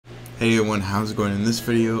Hey everyone, how's it going? In this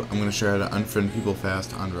video, I'm going to show you how to unfriend people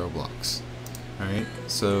fast on Roblox. Alright,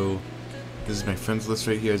 so this is my friends list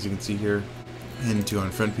right here, as you can see here. And to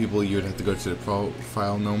unfriend people, you would have to go to the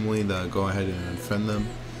profile normally to go ahead and unfriend them.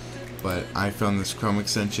 But I found this Chrome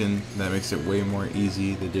extension that makes it way more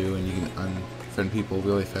easy to do, and you can unfriend people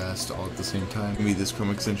really fast all at the same time. Give me this Chrome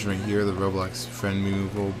extension right here, the Roblox friend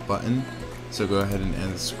removal button. So go ahead and add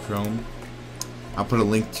this Chrome. I'll put a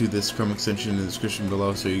link to this Chrome extension in the description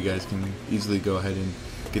below so you guys can easily go ahead and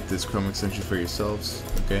get this Chrome extension for yourselves.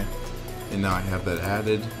 Okay, and now I have that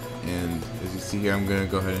added, and as you see here, I'm going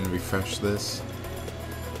to go ahead and refresh this,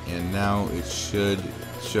 and now it should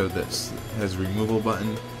show that it has a removal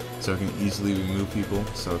button so I can easily remove people.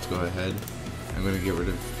 So let's go ahead. I'm going to get rid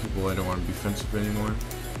of people I don't want to be friends with anymore.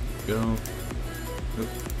 Go. Oop.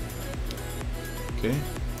 Okay,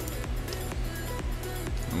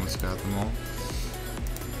 almost got them all.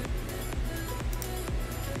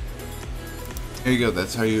 There you go,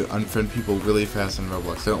 that's how you unfriend people really fast in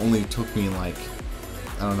Roblox. That only took me like,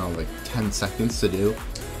 I don't know, like 10 seconds to do.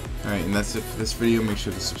 Alright, and that's it for this video. Make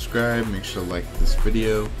sure to subscribe, make sure to like this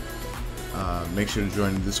video, make sure to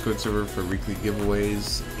join the Discord server for weekly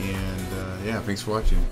giveaways, and yeah, thanks for watching.